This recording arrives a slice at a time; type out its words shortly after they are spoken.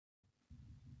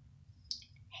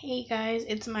Hey guys,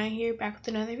 it's Maya here, back with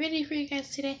another video for you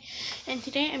guys today. And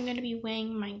today I'm going to be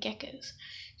weighing my geckos.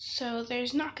 So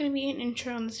there's not going to be an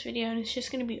intro on this video, and it's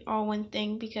just going to be all one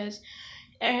thing because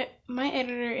my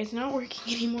editor is not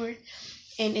working anymore.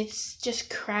 And it's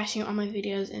just crashing all my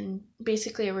videos and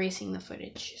basically erasing the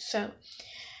footage. So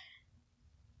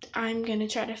I'm going to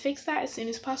try to fix that as soon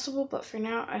as possible. But for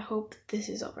now, I hope this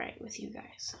is alright with you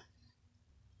guys.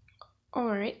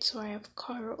 Alright, so I have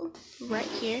Carl right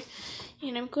here,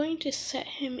 and I'm going to set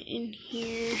him in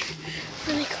here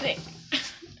really quick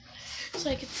so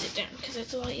I can sit down, because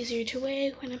it's a lot easier to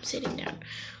weigh when I'm sitting down.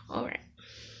 Alright,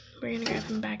 we're going to grab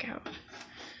him back out.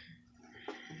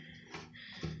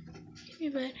 Give me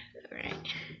a bud. Alright.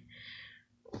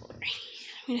 I'm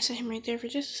going to set him right there for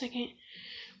just a second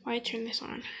while I turn this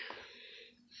on.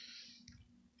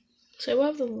 So we'll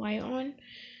have the light on.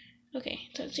 Okay,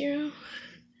 it's at 0.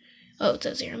 Oh, it's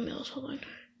at 0 mils. Hold on.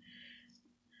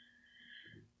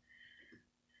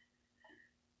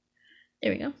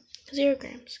 There we go. 0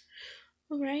 grams.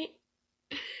 Alright.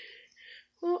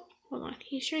 Well, hold on.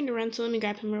 He's trying to run, so let me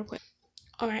grab him real quick.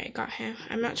 Alright, I got him.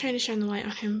 I'm not trying to shine the light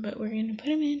on him, but we're going to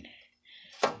put him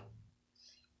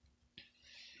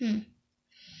in.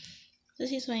 This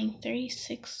he's weighing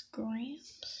 36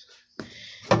 grams.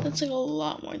 That's like a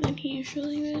lot more than he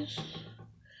usually is.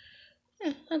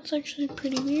 Yeah, that's actually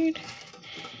pretty weird.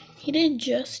 He did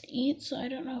just eat, so I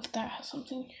don't know if that has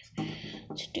something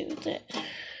to do with it.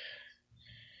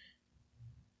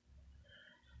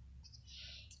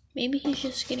 Maybe he's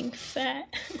just getting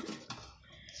fat.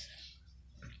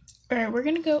 Alright, we're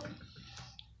gonna go.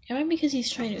 It might be because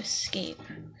he's trying to escape.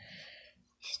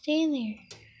 Stay in there.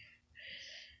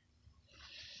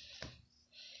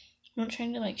 I'm not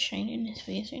trying to like shine in his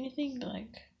face or anything, but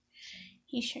like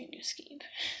he's trying to escape.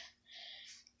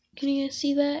 Can you guys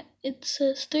see that? It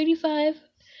says 35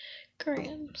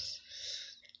 grams.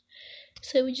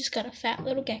 So we just got a fat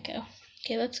little gecko.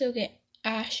 Okay, let's go get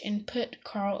Ash and put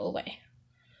Carl away.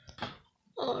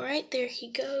 Alright, there he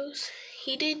goes.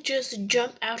 He did just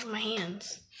jump out of my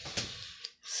hands.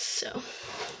 So,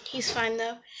 he's fine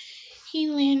though. He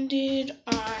landed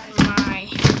on my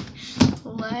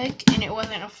leg, and it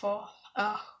wasn't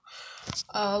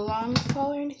a long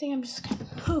fall or anything. I'm just kind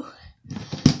of, whew.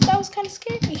 That was kind of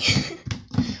scary.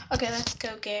 Okay, let's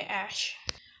go get Ash.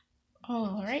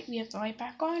 Alright, we have the light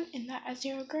back on, and that at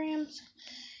 0 grams.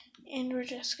 And we're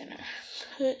just gonna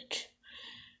put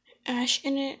Ash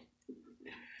in it.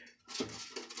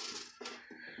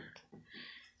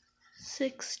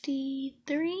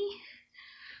 63.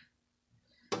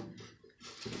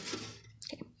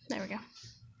 Okay, there we go.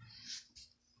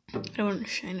 I don't want to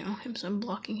shine on him, so I'm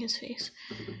blocking his face.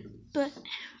 But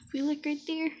if we look right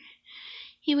there,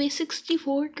 he weighs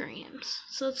 64 grams.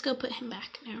 So let's go put him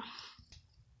back now.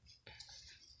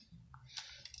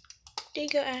 There you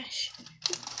go, Ash.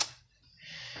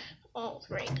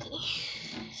 Alrighty.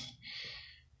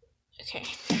 Okay,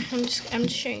 I'm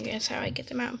just showing you guys how I get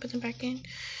them out and put them back in.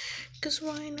 Because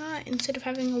why not, instead of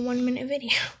having a 1-minute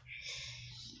video?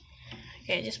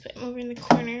 Okay, I just put him over in the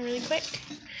corner really quick.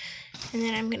 And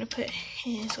then I'm going to put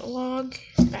his log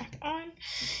back on.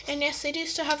 And yes, they do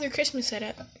still have their Christmas set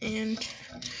up. And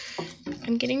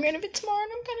I'm getting rid of it tomorrow,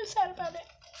 and I'm kind of sad about it.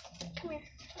 Come here.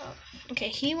 Oh. Okay,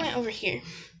 he went over here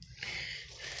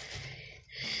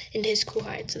into his cool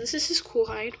hide. So this is his cool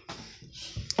hide,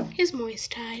 his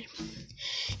moist hide,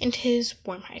 and his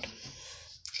warm hide.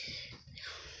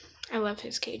 I love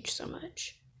his cage so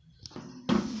much.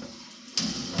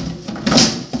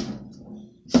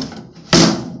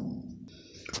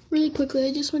 Really quickly,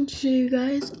 I just want to show you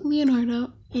guys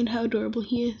Leonardo and how adorable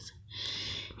he is.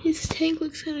 His tank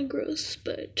looks kind of gross,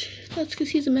 but that's because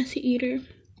he's a messy eater.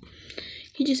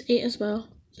 He just ate as well,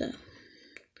 so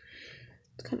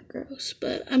it's kind of gross.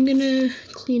 But I'm gonna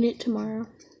clean it tomorrow.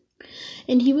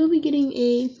 And he will be getting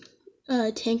a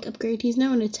tank upgrade. He's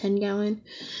now in a 10-gallon,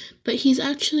 but he's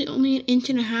actually only 1.5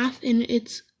 inches, and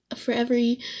it's for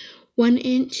every 1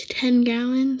 inch 10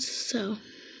 gallons. So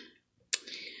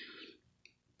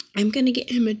I'm gonna get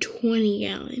him a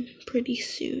 20-gallon pretty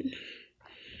soon.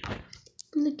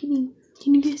 Look at him.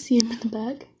 Can you guys see him in the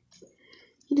back?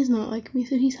 He does not like me,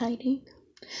 so he's hiding.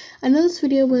 I know this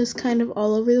video was kind of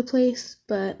all over the place,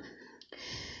 but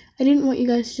I didn't want you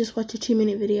guys to just watch a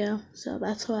 2-minute video, so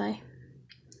that's why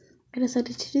I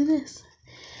decided to do this.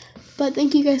 But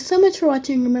thank you guys so much for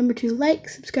watching. Remember to like,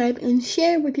 subscribe, and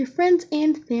share with your friends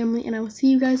and family, and I will see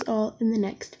you guys all in the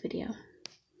next video.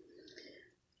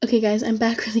 Okay guys, I'm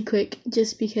back really quick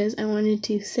just because I wanted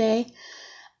to say,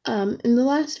 in the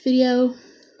last video,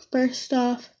 first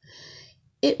off,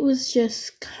 it was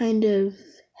just kind of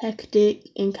hectic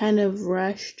and kind of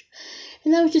rushed.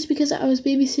 And that was just because I was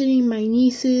babysitting my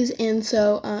nieces, and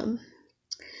so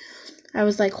I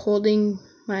was like holding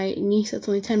my niece that's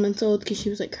only 10 months old because she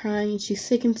was like crying and she's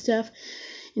sick and stuff,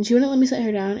 and she wouldn't let me set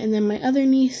her down. And then my other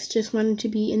niece just wanted to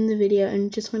be in the video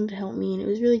and just wanted to help me, and it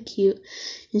was really cute.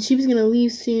 And she was gonna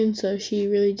leave soon, so she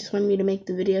really just wanted me to make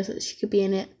the video so that she could be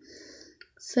in it.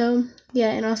 So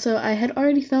yeah, and also I had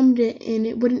already filmed it and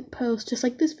it wouldn't post, just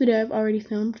like this video I've already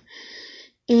filmed,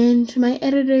 and my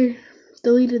editor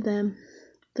deleted them,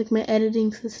 like my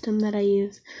editing system that I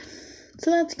use.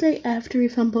 So that's great. I have to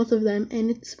refilm both of them, and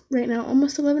it's right now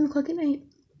almost 11 o'clock at night.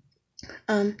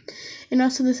 And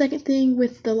also the second thing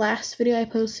with the last video I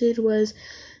posted was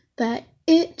that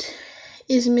it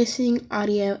is missing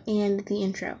audio and the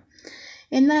intro.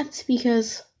 And that's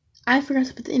because I forgot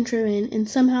to put the intro in, and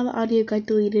somehow the audio got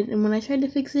deleted, and when I tried to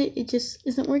fix it, it just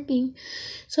isn't working.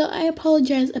 So I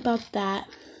apologize about that.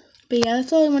 But yeah,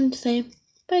 that's all I wanted to say.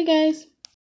 Bye, guys.